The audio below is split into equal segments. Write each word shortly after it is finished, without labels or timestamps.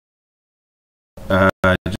I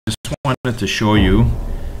just wanted to show you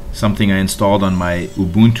something I installed on my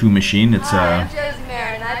Ubuntu machine. It's Hi, I'm Josie,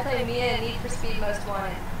 Maran, and I play Mia in Need for Speed Most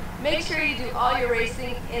Wanted. Make sure you do all your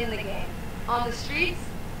racing in the game. On the streets,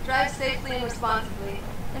 drive safely and responsibly,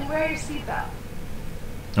 and wear your seatbelt.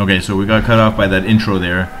 Okay, so we got cut off by that intro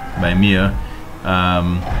there by Mia.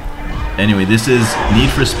 Anyway, this is Need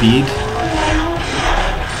for Speed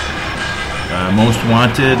Most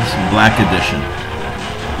Wanted Black Edition.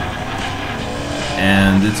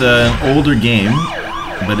 And it's an older game,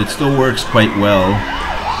 but it still works quite well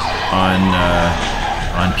on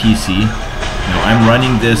PC. Now, I'm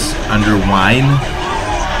running this under WINE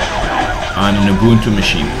on an Ubuntu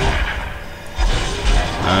machine.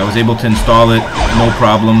 I was able to install it, no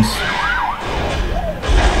problems.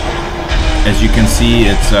 As you can see,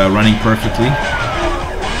 it's running perfectly.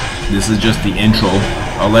 This is just the intro.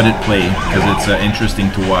 I'll let it play because it's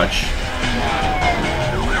interesting to watch.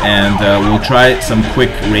 And we'll try some quick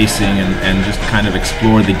racing and just kind of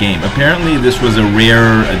explore the game. Apparently this was a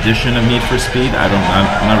rare edition of Need for Speed. I'm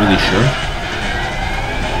not really sure.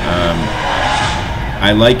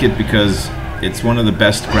 I like it because it's one of the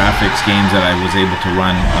best graphics games that I was able to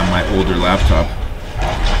run on my older laptop.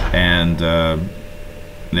 And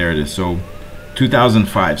there it is. So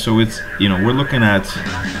 2005. So it's, you know, we're looking at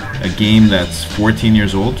a game that's 14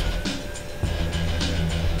 years old.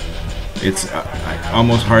 It's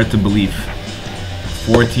almost hard to believe.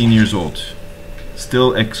 14 years old.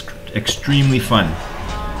 Still extremely fun.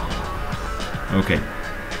 Okay.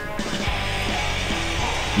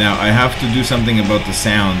 Now I have to do something about the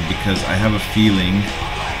sound because I have a feeling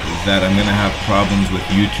that I'm gonna have problems with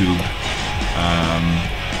YouTube.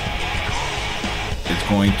 It's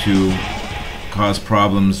going to cause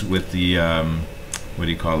problems with the what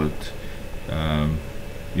do you call it?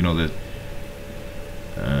 You know, the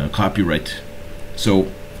copyright.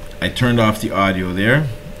 So I turned off the audio there.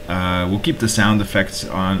 We'll keep the sound effects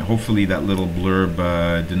on. Hopefully that little blurb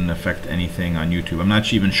didn't affect anything on YouTube. I'm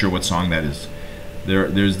not even sure what song that is.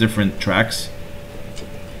 There's different tracks,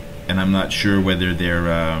 and I'm not sure whether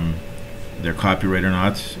they're copyright or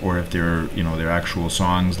not, or if they're, you know, they're actual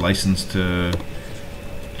songs licensed to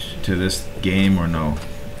this game or no.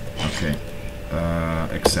 Okay,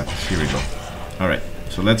 accept. Here we go. All right,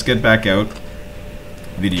 so let's get back out.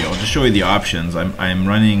 Video. I'll just show you the options. I'm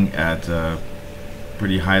running at a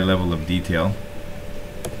pretty high level of detail.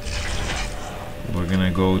 We're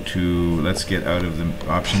gonna go to, let's get out of the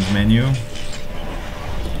options menu.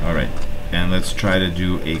 Alright, and let's try to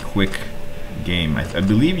do a quick game. I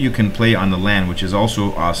believe you can play on the LAN, which is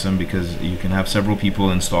also awesome because you can have several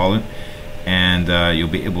people install it, and you'll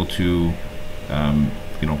be able to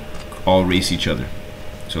you know, all race each other.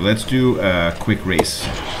 So let's do a quick race.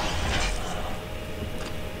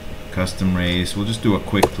 Custom race. We'll just do a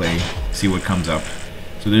quick play, see what comes up.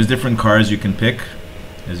 So there's different cars you can pick,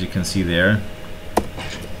 as you can see there.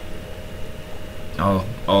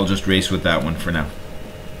 I'll just race with that one for now.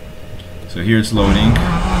 So here it's loading.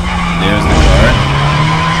 There's the car.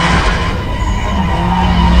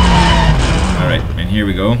 Alright, and here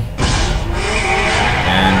we go.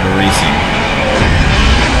 And we're racing.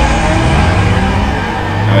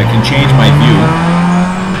 Now I can change my view.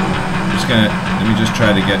 I'm just gonna, let me just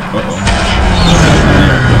try to get,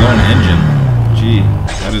 alone engine. Gee,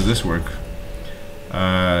 how does this work?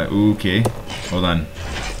 Okay, hold on.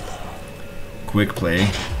 Quick play.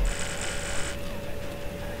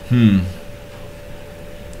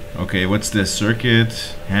 Okay, what's this?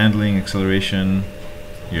 Circuit, handling, acceleration.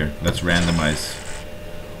 Here, let's randomize.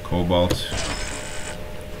 Cobalt.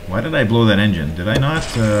 Why did I blow that engine? Did I not,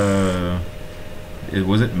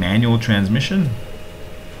 was it manual transmission?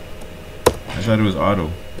 I thought it was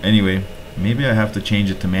auto. Anyway, maybe I have to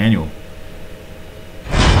change it to manual.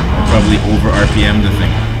 I'll probably over RPM the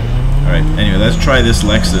thing. Alright, anyway, let's try this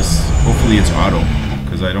Lexus. Hopefully it's auto,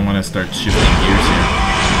 because I don't want to start shifting gears here.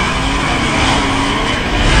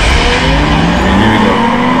 Okay, here we go.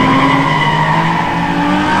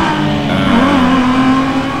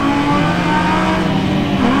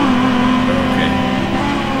 Okay.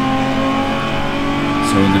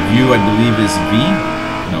 So the view, I believe, is V?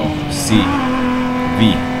 No, C.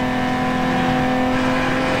 V.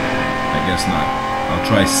 I guess not. I'll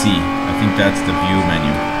try C. I think that's the view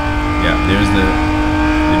menu. Yeah, there's the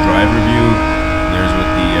driver view. There's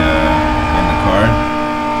with the in the car.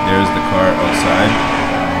 There's the car outside.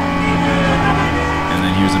 And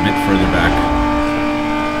then here's a bit further back.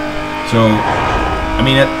 So, I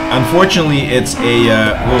mean, unfortunately, it's a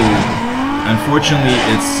unfortunately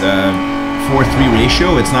it's 4:3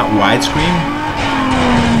 ratio. It's not widescreen.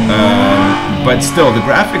 but still, the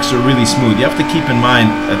graphics are really smooth. You have to keep in mind,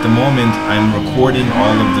 at the moment, I'm recording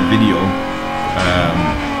all of the video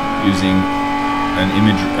using an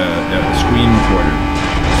image, a screen recorder.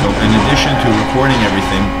 So in addition to recording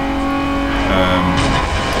everything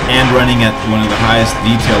and running at one of the highest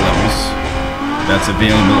detail levels that's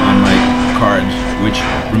available on my card, which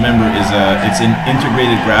remember is it's in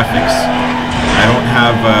integrated graphics. I don't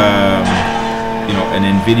have you know, an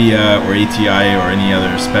NVIDIA or ATI or any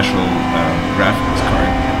other special graphics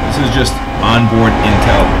card. This is just onboard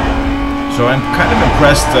Intel. So I'm kind of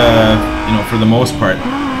impressed, you know, for the most part.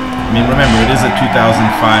 I mean, remember, it is a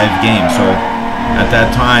 2005 game, so at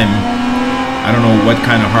that time, I don't know what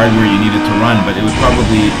kind of hardware you needed to run, but it was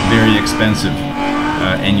probably very expensive,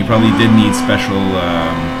 and you probably did need special,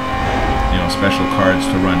 you know, special cards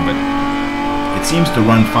to run. But it seems to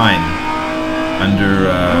run fine under,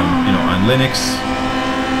 you know, on Linux,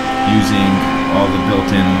 using all the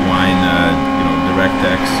built-in WINE, you know,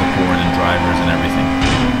 DirectX support and drivers and everything.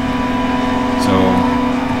 So.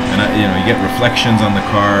 And you know, you get reflections on the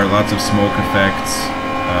car, lots of smoke effects,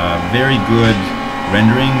 very good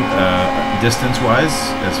rendering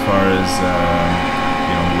distance-wise, as far as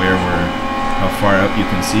you know, how far out you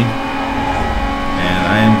can see. And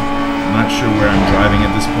I'm not sure where I'm driving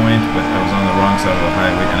at this point, but I was on the wrong side of the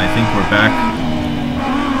highway, and I think we're back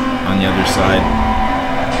on the other side.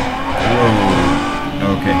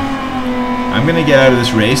 Whoa. Okay. I'm gonna get out of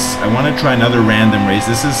this race. I want to try another random race.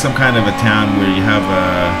 This is some kind of a town where you have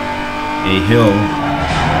a hill.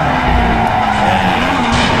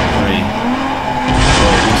 And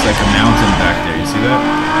it looks like a mountain back there. You see that?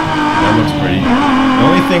 That looks pretty. The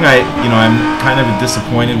only thing I'm kind of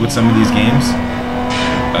disappointed with some of these games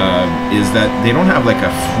is that they don't have like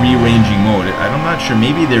a free-ranging mode. I'm not sure.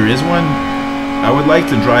 Maybe there is one. I would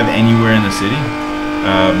like to drive anywhere in the city.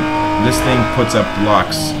 This thing puts up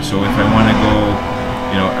blocks, so if I want to go,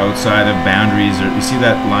 you know, outside of boundaries, or you see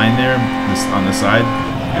that line there, this on the side?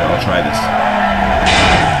 Yeah, I'll try this.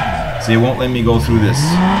 See, it won't let me go through this.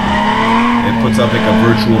 It puts up like a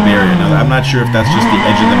virtual barrier. Now, I'm not sure if that's just the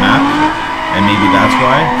edge of the map, and maybe that's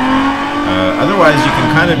why. Otherwise, you can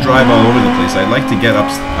kind of drive all over the place. I'd like to get up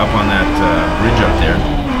on that bridge up there.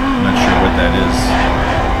 I'm not sure what that is,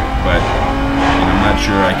 but you know, I'm not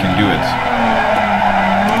sure I can do it.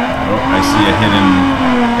 Oh, I see a hidden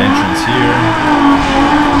entrance here.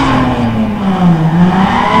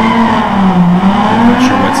 I'm not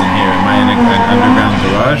sure what's in here. Am I in an underground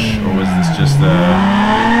garage, or was this just a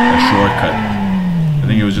shortcut? I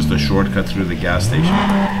think it was just a shortcut through the gas station.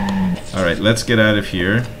 Alright, let's get out of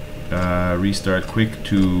here. Restart quick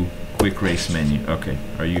to quick race menu. Okay,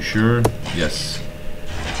 are you sure? Yes.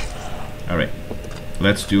 Alright,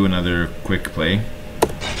 let's do another quick play.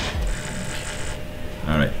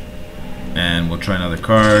 Alright. And we'll try another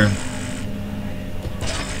car.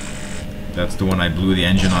 That's the one I blew the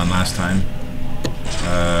engine on last time.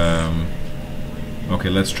 Okay,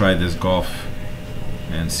 let's try this golf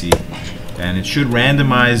and see. And it should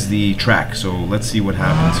randomize the track, so let's see what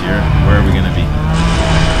happens here. Where are we going to be?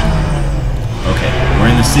 Okay, we're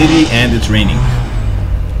in the city and it's raining.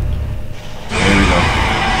 There we go.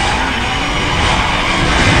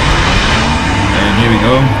 And here we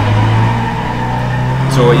go.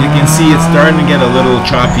 So you can see it's starting to get a little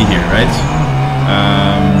choppy here, right?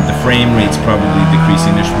 The frame rate's probably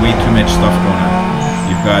decreasing. There's way too much stuff going on.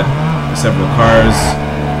 You've got several cars.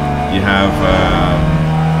 You have,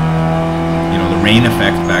 you know, the rain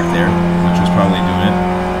effect back there, which was probably doing it.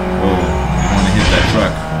 Whoa, you don't want to hit that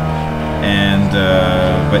truck. And,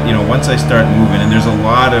 but you know, once I start moving, and there's a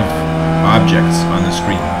lot of objects on the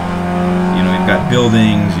screen. You know, you've got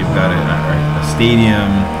buildings, you've got a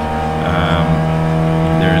stadium.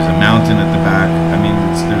 There's a mountain at the back. I mean,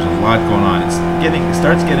 there's a lot going on. It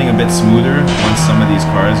starts getting a bit smoother once some of these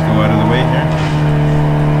cars go out of the way here.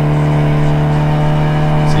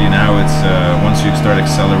 See, now it's once you start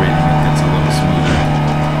accelerating, it gets a little smoother.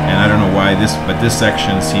 And I don't know why but this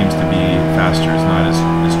section seems to be faster. It's not as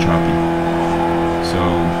choppy. So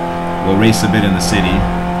we'll race a bit in the city.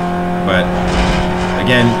 But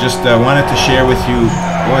again, just wanted to share with you.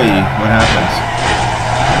 Oi, what happens?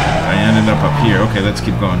 I ended up here. Okay, let's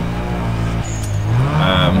keep going.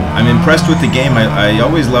 I'm impressed with the game. I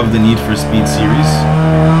always loved the Need for Speed series,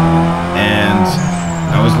 and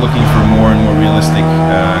I was looking for more and more realistic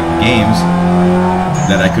games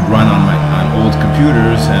that I could run on old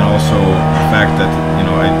computers, and also the fact that, you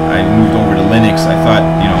know, I moved over to Linux. I thought,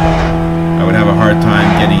 you know, I would have a hard time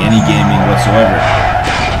getting any gaming whatsoever.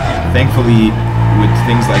 Thankfully, with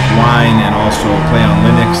things like WINE and also Play on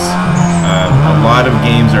Linux, a lot of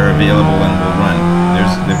games are available and will run.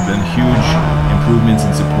 There've been huge improvements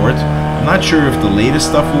in support. I'm not sure if the latest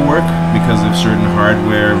stuff will work because of certain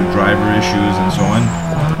hardware, driver issues, and so on.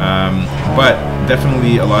 But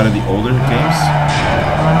definitely a lot of the older games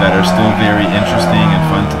that are still very interesting and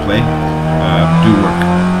fun to play do work.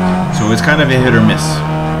 So it's kind of a hit or miss.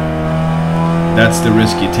 That's the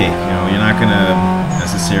risk you take. You know, you're not gonna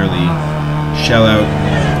necessarily shell out,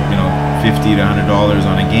 you know, $50 to $100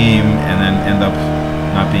 on a game and then end up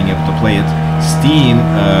not being able to play it. Steam,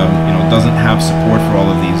 you know, doesn't have support for all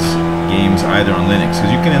of these games either on Linux,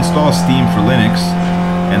 because you can install Steam for Linux,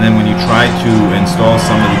 and then when you try to install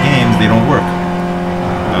some of the games, they don't work.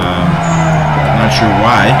 I'm not sure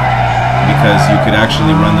why, because you could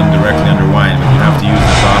actually run them directly under Wine, but you'd have to use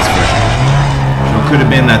the DOS version. So it could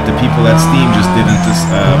have been that the people at Steam just didn't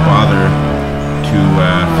bother to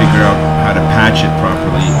figure out how to patch it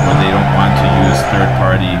properly, or they don't want to use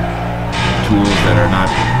third-party tools that are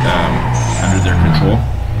not under their control.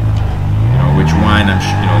 You know, which Wine,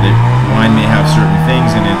 you know, Wine may have certain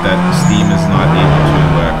things in it that Steam is not able to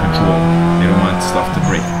control. They don't want stuff to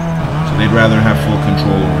break, so they'd rather have full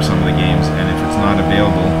control over some of the games. And if it's not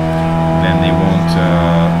available, then they won't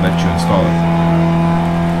let you install it.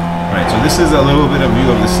 All right, so this is a little bit of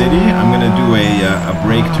view of the city. I'm going to do a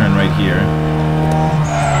brake turn right here.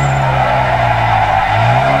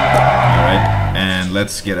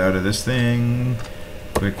 Let's get out of this thing.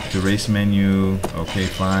 Quick to race menu. Okay,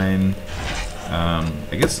 fine.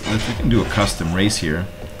 I guess we can do a custom race here.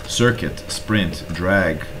 Circuit, sprint,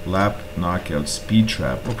 drag, lap, knockout, speed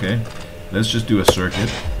trap. Okay, let's just do a circuit.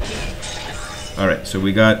 Alright, so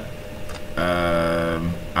we got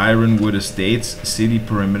Ironwood Estates, City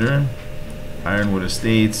Perimeter, Ironwood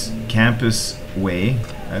Estates, Campus Way.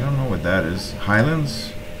 I don't know what that is.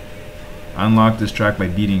 Highlands? Unlock this track by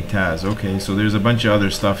beating Taz. Okay, so there's a bunch of other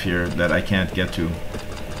stuff here that I can't get to.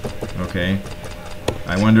 Okay,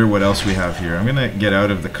 I wonder what else we have here. I'm gonna get out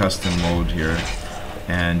of the custom mode here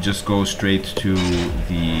and just go straight to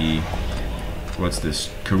the, what's this,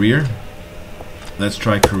 career? Let's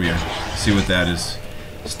try career, see what that is.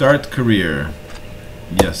 Start career.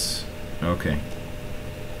 Yes, okay.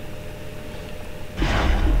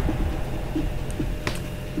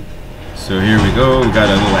 So here we go, we got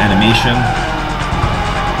a little animation.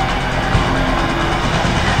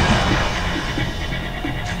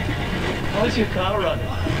 How's your car running?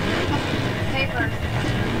 Paper.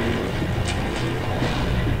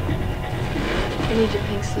 I need your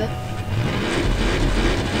pink slip.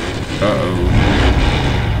 Uh-oh.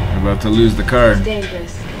 We're about to lose the car. It's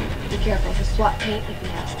dangerous. Be careful, he'll swap paint if he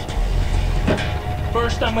has to.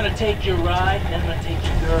 First I'm gonna take your ride, then I'm gonna take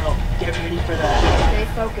your girl. Get ready for that. Stay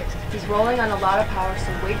focused. He's rolling on a lot of power,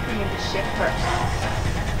 so wait for him to shift first.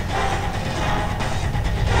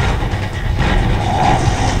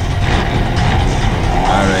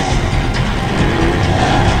 Alright.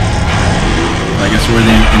 I guess we're in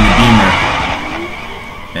the Beamer.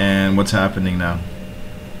 And what's happening now?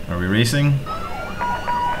 Are we racing?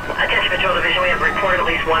 Attention Patrol Division, we have reported at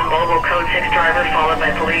least one mobile Code 6 driver followed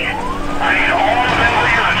by police. I need all of them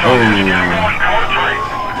to units.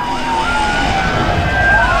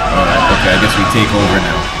 Alright, okay, I guess we take over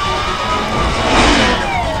now.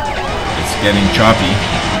 It's getting choppy.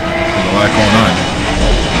 There's a lot going on.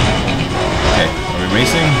 Okay, are we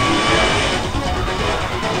racing?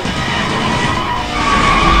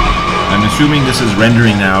 I'm assuming this is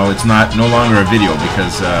rendering now. It's no longer a video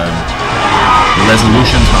because the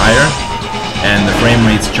resolution's higher and the frame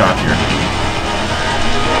rate's choppier.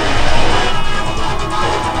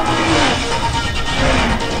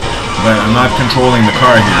 But I'm not controlling the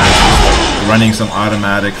car here, it's just running some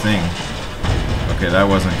automatic thing. Okay, that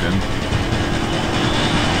wasn't good.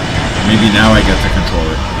 Maybe now I get to control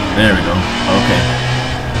it. There we go. Okay.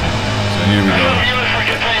 So here we go.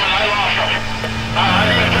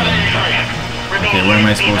 Okay, where am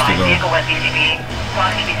I supposed to go?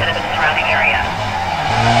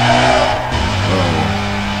 Whoa.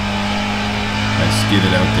 I skidded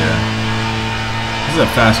out there. This is a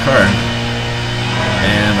fast car.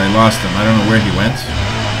 And I lost him. I don't know where he went.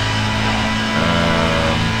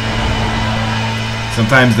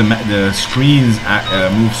 Sometimes the screens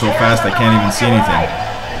move so fast I can't even see anything.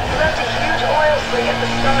 You left a huge oil slick at the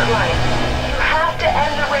start line. You have to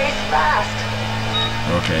end the race fast.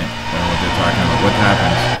 Okay, I don't know what they're talking about. What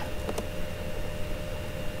happened?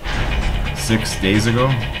 6 days ago?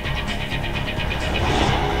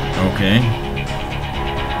 Okay.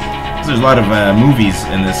 There's a lot of movies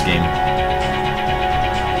in this game.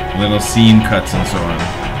 Little scene cuts and so on.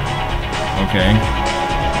 Okay.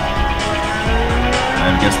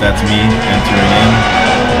 I guess that's me entering in.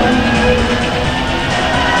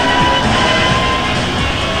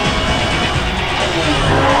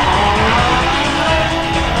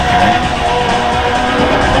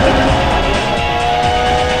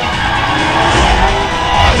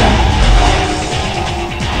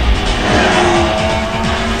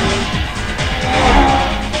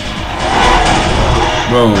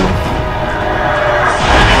 Whoa.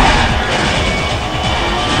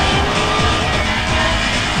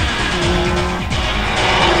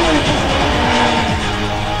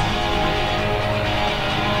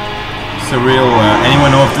 It's a real,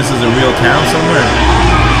 anyone know if this is a real town somewhere?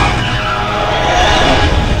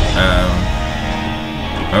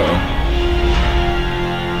 Uh-oh.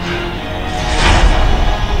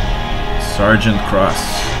 Sergeant Cross.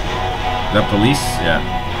 The police? Yeah.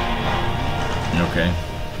 Okay.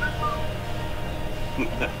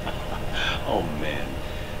 Oh man,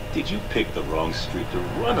 did you pick the wrong street to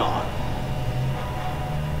run on?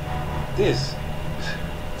 This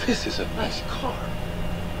is a nice car.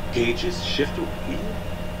 Gauges, shifter, wheel.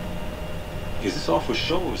 Is this all for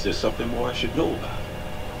show, or is there something more I should know about?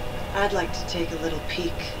 I'd like to take a little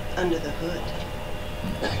peek under the hood.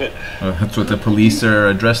 That's what the police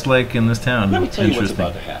are dressed like in this town. Let me tell you what's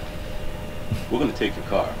about to happen. We're gonna take your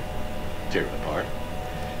car, tear it apart,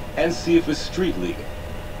 and see if it's street legal.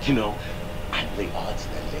 You know, I'd lay odds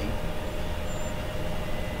that day.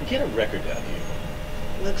 Get a record down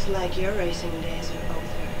here. Looks like your racing days are over.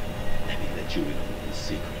 Let me let you in on a little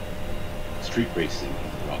secret. Street racing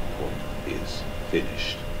in Rockport is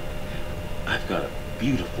finished. I've got a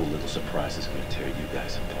beautiful little surprise that's going to tear you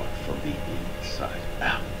guys apart from the inside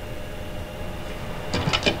out.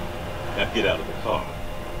 Now get out of the car.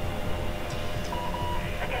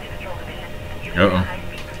 Uh-oh.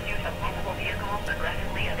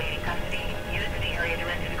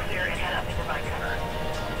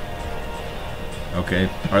 Okay,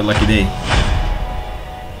 our lucky day.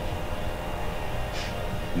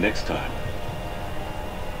 Next time,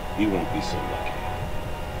 he won't be so lucky.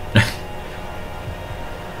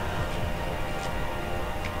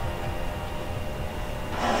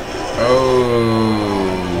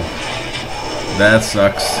 Oh, that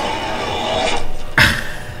sucks.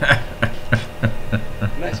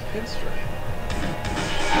 Nice pinstripe.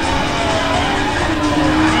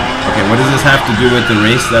 Okay, what does this have to do with the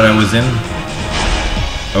race that I was in?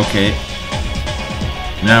 Okay.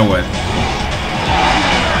 Now what?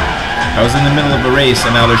 I was in the middle of a race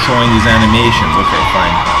and now they're showing these animations. Okay,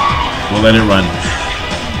 fine. We'll let it run.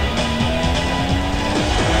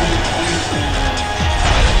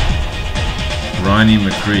 Ronnie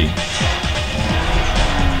McCree.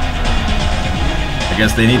 I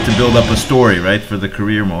guess they need to build up a story, right, for the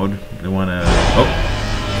career mode. They want to... Oh!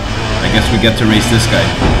 I guess we get to race this guy.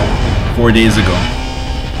 4 days ago.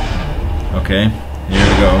 Okay, here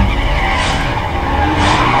we go.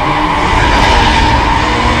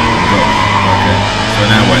 Okay, so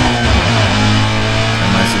now what?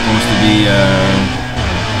 Am I supposed to be,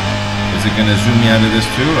 is it gonna zoom me out of this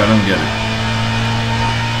too? I don't get it.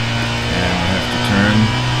 And I have to turn.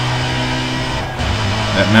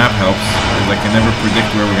 That map helps, because I can never predict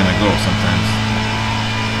where we're gonna go sometimes.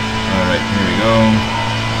 Alright, here we go.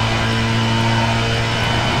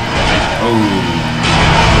 Oh.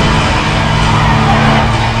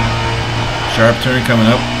 Sharp turn coming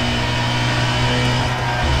up.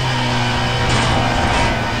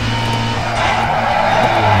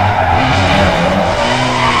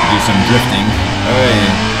 Do some drifting. Oy.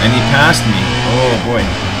 And he passed me. Oh boy.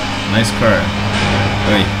 Nice car.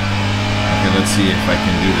 Oy. Okay, let's see if I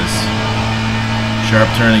can do this. Sharp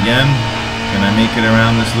turn again. Can I make it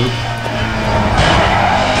around this loop?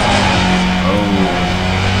 Oh.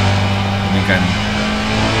 I think I'm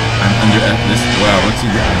under this. Wow, what's he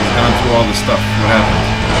doing? He's gone through all the stuff. What happened?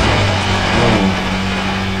 Whoa.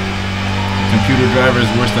 The computer driver is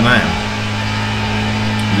worse than I am.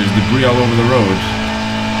 There's debris all over the road.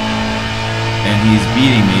 And he's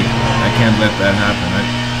beating me. I can't let that happen.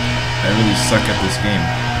 I really suck at this game.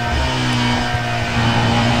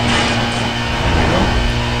 There we go.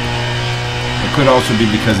 It could also be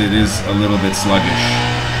because it is a little bit sluggish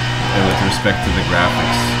with respect to the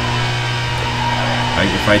graphics.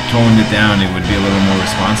 If I toned it down, it would be a little more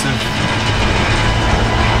responsive.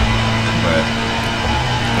 But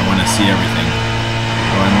I want to see everything.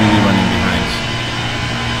 Oh, I'm really running behind.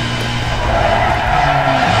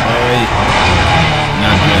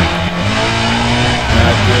 Not good.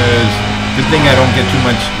 Not good. Good thing I don't get too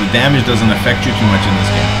much. The damage doesn't affect you too much in this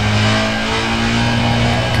game.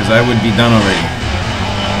 Because I would be done already.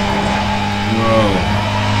 Whoa.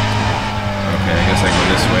 Okay, I guess I go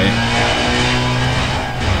this way.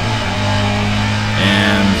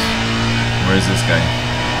 And where's this guy?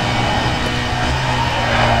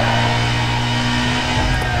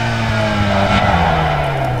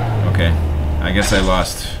 I guess I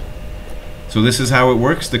lost. So this is how it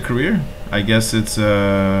works, the career. I guess it's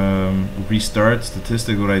restart,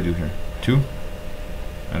 statistic. What do I do here? 2?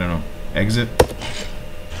 I don't know. Exit.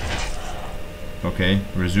 Okay,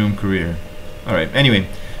 resume career. Alright, anyway,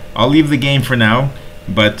 I'll leave the game for now,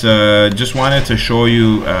 but just wanted to show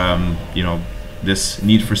you, you know, this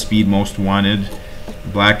Need for Speed Most Wanted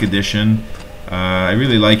Black Edition. I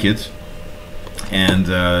really like it, and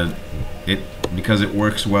because it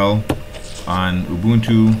works well on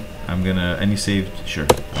Ubuntu. I'm gonna any save, sure.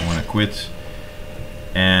 I want to quit,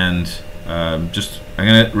 and I'm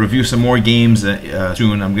gonna review some more games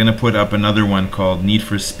soon. I'm gonna put up another one called Need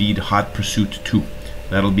for Speed Hot Pursuit 2.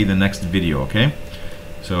 That'll be the next video. Okay.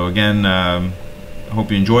 So again, hope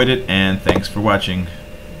you enjoyed it, and thanks for watching.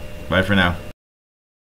 Bye for now.